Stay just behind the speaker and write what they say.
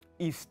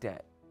Easter,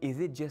 is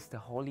it just a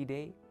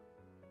holiday?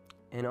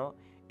 You know,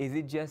 is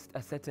it just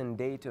a certain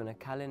date on a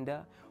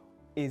calendar?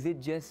 Is it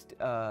just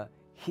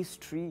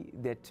history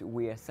that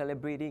we are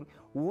celebrating?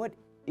 What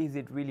is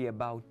it really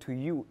about to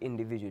you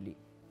individually?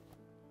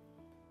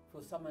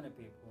 For so many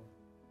people,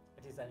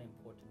 it is an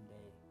important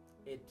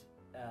day. It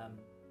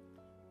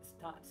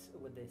starts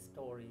with the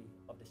story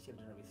of the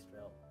children of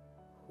Israel,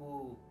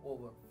 who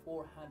over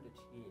 400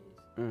 years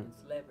in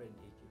slavery in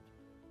Egypt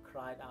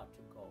cried out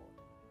to God,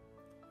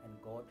 and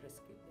God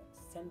rescued them,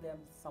 sent them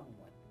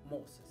someone,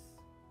 Moses,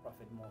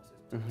 Prophet Moses,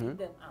 to lead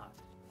them out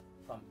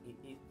from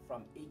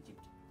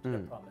Egypt to the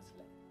promised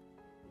land.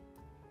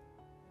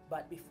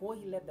 But before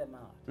he led them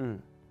out,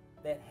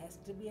 there has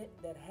to be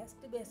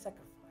a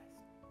sacrifice.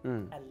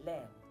 A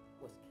lamb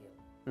was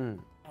killed,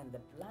 and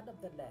the blood of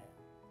the lamb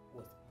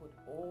was put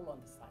all on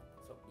the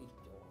sides of each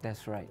door.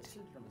 That's right. The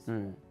children of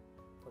Israel,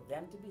 for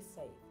them to be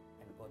saved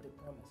and go to the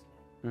promised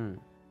land.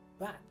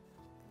 But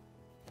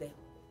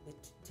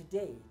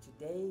today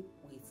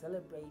we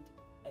celebrate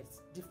a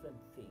different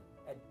thing,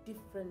 a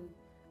different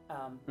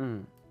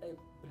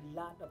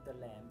blood of the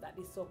lamb that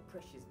is so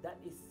precious, that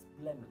is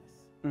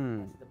blameless.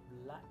 That's the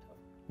blood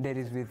of that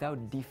is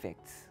without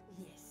defects.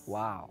 Yes.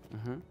 Wow.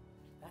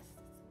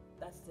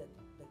 That's the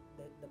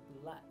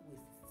blood we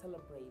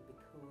celebrate,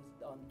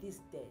 because on this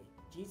day,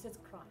 Jesus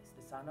Christ,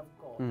 the Son of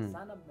God, the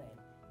Son of Man,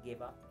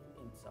 gave up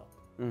himself,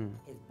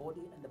 his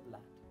body and the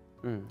blood.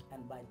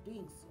 And by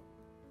doing so,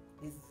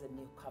 this is a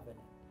new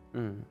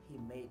covenant he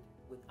made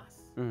with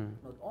us,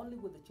 not only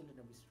with the children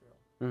of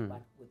Israel,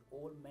 but with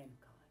all mankind.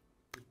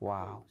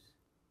 Wow.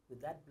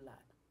 With that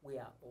blood, we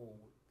are all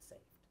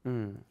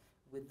saved.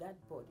 With that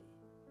body,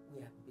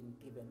 we have been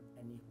given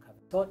a new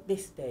covenant. So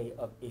this day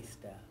of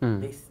Easter,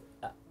 this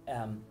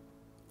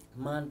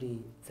Monday,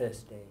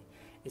 Thursday,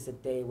 is a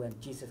day when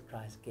Jesus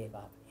Christ gave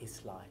up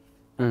his life,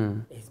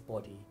 his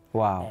body,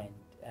 wow,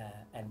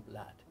 and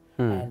blood.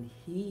 And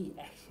he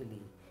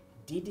actually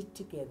did it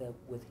together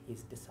with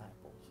his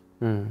disciples,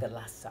 the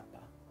Last Supper.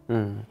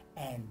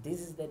 And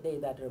this is the day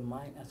that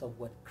reminds us of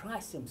what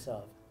Christ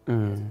himself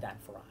has done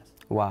for us.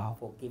 Wow.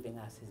 For giving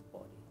us his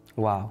body,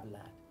 wow, and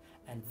blood.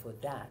 And for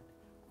that,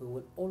 we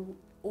will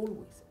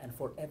always and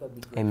forever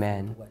be grateful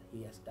Amen. for what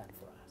he has done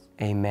for us.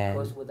 Amen.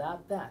 Because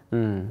without that, we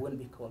wouldn't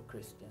be called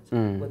Christians.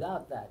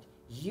 Without that,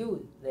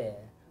 you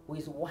there who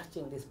is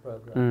watching this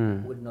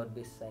program would not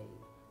be saved.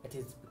 It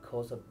is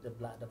because of the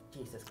blood of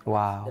Jesus Christ,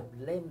 wow,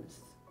 the blameless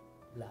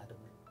blood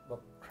of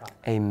Christ.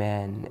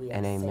 Amen We are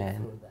and saved amen.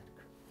 through that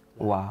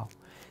blood. Wow.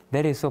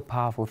 That is so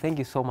powerful. Thank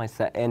you so much,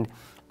 sir. And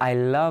I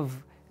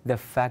love the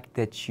fact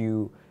that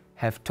you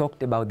have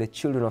talked about the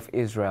children of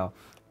Israel.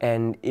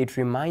 And it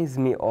reminds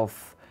me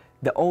of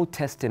the Old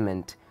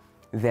Testament,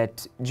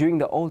 that during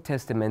the Old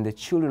Testament, the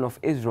children of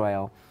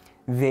Israel,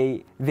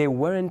 they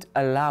weren't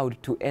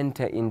allowed to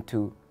enter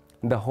into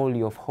the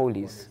Holy of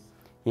Holies.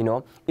 You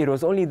know, it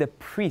was only the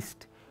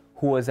priest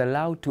who was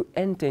allowed to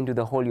enter into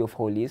the Holy of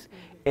Holies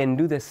and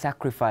do the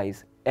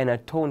sacrifice and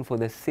atone for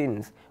the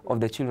sins of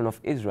the children of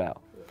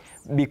Israel.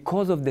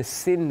 Because of the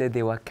sin that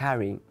they were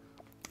carrying,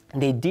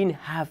 they didn't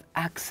have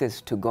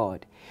access to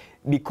God.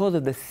 Because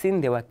of the sin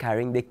they were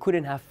carrying, they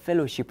couldn't have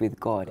fellowship with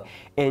God.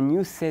 And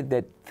you said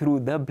that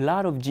through the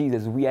blood of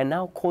Jesus, we are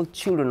now called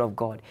children of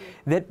God.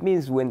 That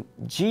means when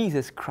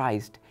Jesus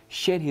Christ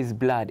shed his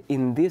blood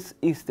in this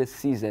Easter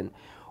season,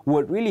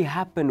 what really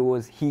happened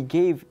was he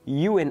gave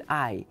you and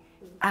I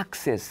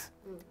access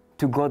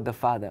to God the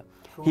Father.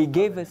 He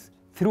gave us,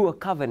 through a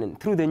covenant,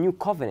 through the new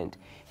covenant,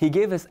 he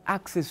gave us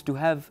access to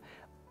have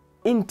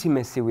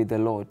intimacy with the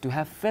Lord, to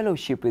have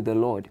fellowship with the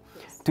Lord,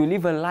 to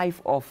live a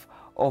life of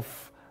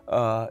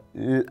a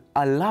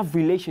love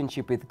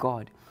relationship with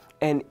God.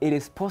 And it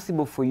is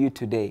possible for you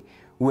today,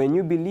 when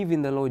you believe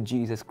in the Lord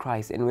Jesus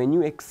Christ and when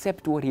you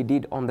accept what he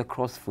did on the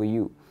cross for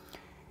you,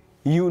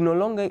 you no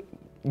longer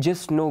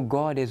just know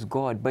God as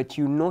God, but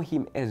you know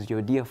him as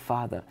your dear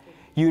Father.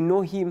 You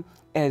know him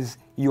as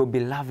your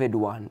beloved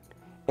one.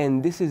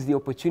 And this is the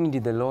opportunity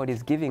the Lord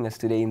is giving us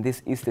today in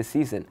this Easter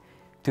season,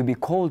 to be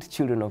called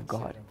children of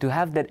God, to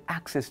have that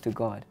access to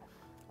God.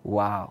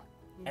 Wow.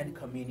 And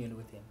communion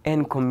with him.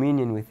 And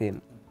communion with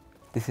him.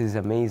 This is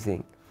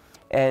amazing.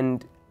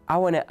 And I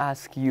want to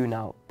ask you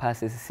now,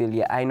 Pastor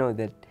Cecilia, I know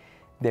that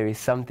there is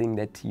something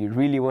that you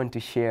really want to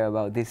share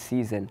about this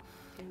season.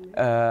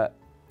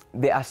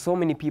 There are so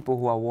many people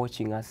who are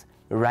watching us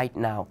right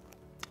now.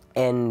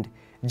 And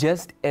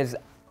just as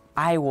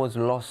I was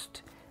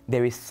lost,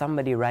 there is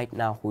somebody right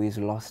now who is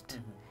lost.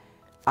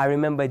 I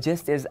remember,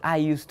 just as I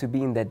used to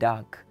be in the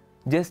dark,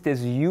 just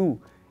as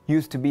you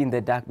used to be in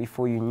the dark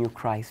before you knew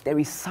Christ, there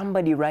is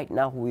somebody right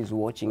now who is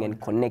watching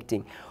and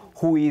connecting,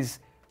 who is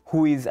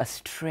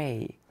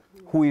astray,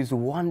 who is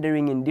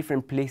wandering in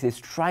different places,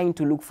 trying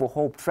to look for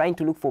hope, trying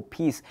to look for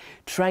peace,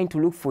 trying to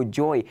look for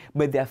joy,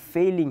 but they are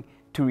failing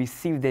to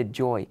receive that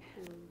joy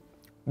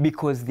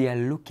because they are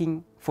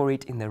looking for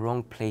it in the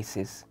wrong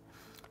places.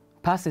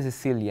 Pastor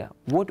Cecilia,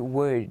 what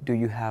word do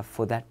you have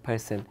for that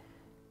person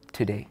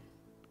today?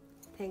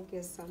 Thank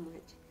you so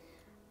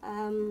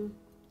much.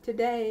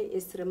 Today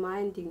is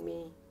reminding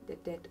me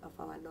the death of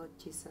our Lord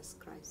Jesus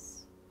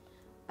Christ.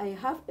 I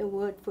have a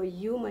word for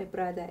you, my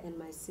brother and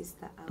my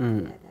sister out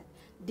there, that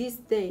this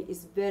day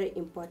is very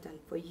important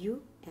for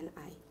you and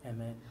I.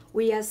 Amen.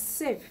 We are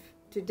safe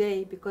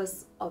today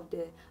because of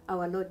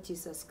our Lord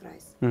Jesus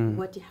Christ,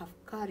 what he have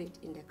carried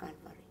in the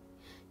Calvary.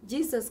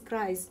 Jesus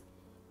Christ,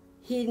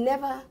 he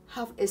never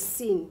have a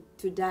sin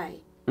to die,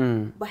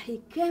 but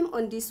he came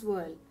on this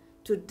world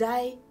to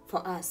die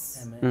for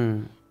us.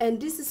 Amen. And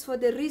this is for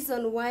the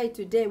reason why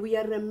today we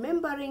are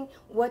remembering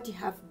what he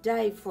have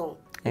died for.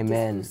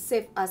 Amen. It is to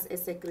save us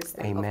as a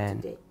Christian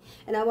of today.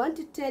 And I want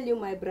to tell you,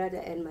 my brother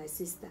and my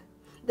sister,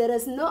 there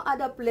is no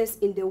other place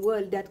in the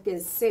world that can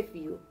save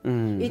you.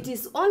 It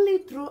is only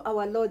through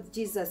our Lord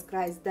Jesus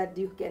Christ that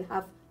you can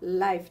have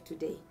life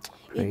today.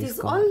 Praise it is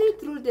God. only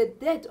through the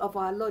death of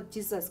our Lord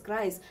Jesus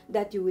Christ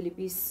that you will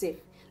be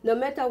saved. No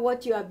matter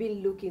what you have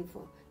been looking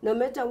for, no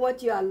matter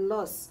what you are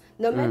lost,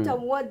 no matter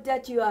what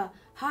that you are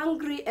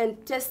hungry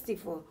and thirsty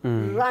for,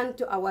 run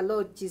to our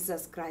Lord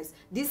Jesus Christ.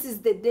 This is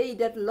the day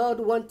that Lord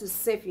wants to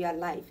save your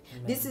life.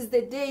 Amen. This is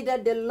the day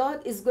that the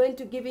Lord is going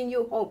to giving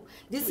you hope.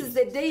 This is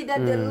the day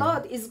that the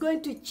Lord is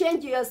going to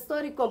change your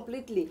story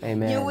completely.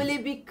 Amen. You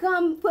will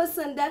become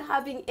person that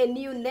having a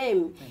new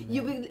name.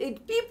 You will,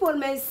 people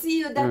may see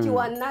you that you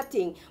are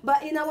nothing,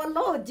 but in our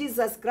Lord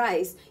Jesus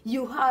Christ,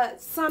 you are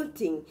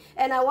something.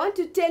 And I want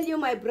to tell you,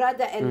 my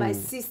brother and my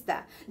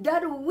sister,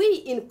 that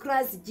we in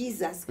Christ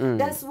Jesus,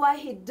 that's why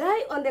he died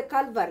on the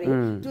Calvary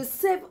to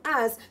save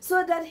us,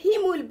 so that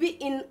him will be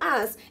in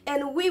us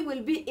and we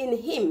will be in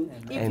him.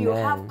 Amen. If you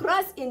Amen. have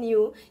Christ in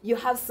you, you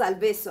have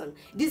salvation.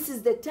 This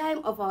is the time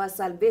of our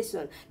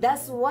salvation.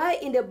 That's why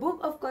in the book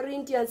of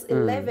Corinthians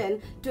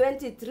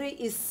 11:23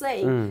 is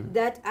saying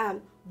that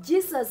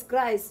Jesus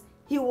Christ,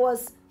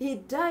 he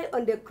died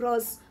on the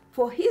cross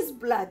for his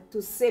blood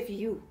to save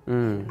you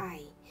and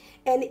I.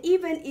 And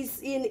even is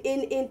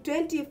in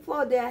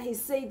 24 there, he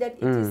said that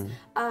it is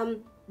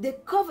the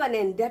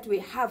covenant that we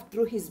have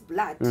through his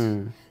blood.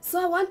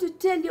 So I want to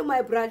tell you,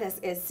 my brothers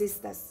and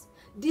sisters,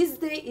 this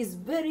day is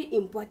very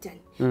important.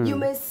 You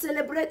may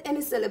celebrate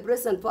any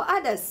celebration for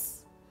others.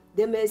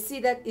 They may see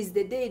that is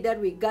the day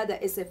that we gather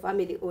as a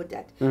family or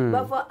that.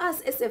 But for us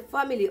as a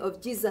family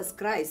of Jesus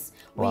Christ,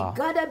 Wow. we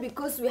gather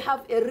because we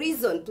have a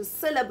reason to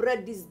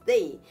celebrate this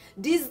day.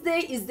 This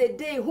day is the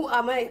day who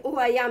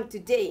I am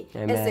today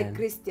as a Amen.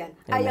 Christian.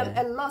 Amen. I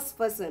am a lost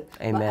person,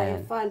 but I Amen.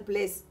 have found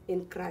place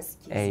in Christ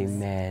Jesus.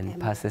 Amen.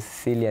 Pastor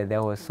Cecilia,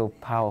 that was so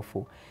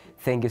powerful.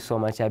 Thank you so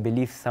much. I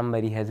believe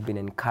somebody has been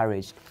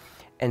encouraged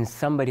and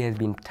somebody has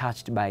been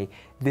touched by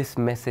this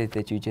message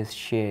that you just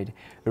shared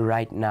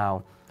right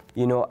now.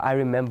 You know, I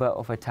remember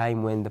of a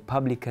time when the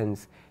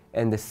publicans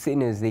and the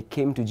sinners, they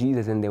came to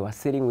Jesus and they were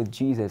sitting with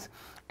Jesus,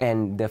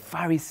 and the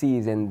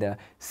Pharisees and the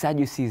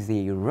Sadducees,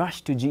 they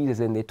rushed to Jesus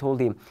and they told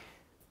him,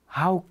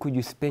 how could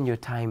you spend your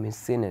time as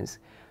sinners?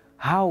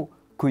 How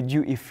could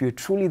you, if you're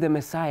truly the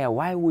Messiah,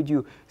 why would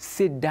you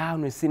sit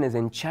down with sinners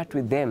and chat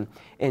with them?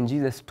 And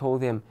Jesus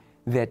told them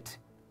that,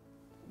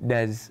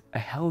 does a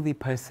healthy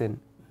person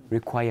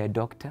require a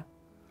doctor?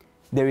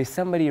 There is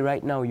somebody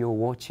right now you're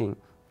watching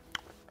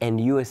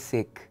and you are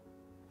sick,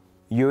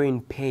 you're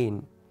in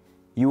pain,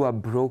 you are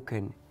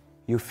broken,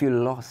 you feel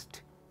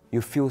lost,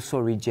 you feel so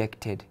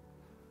rejected,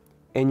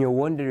 and you're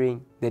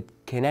wondering that,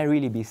 can I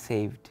really be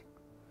saved?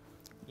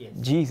 Yes.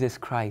 Jesus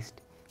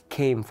Christ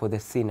came for the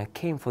sinner,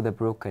 came for the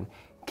broken,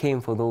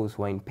 came for those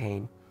who are in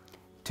pain.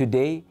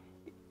 Today,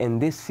 and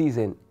this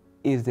season,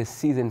 is the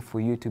season for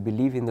you to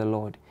believe in the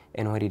Lord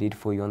and what he did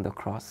for you on the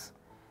cross.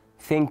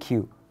 Thank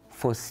you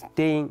for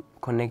staying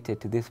connected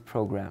to this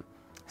program.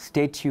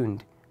 Stay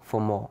tuned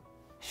for more.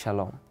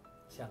 Shalom.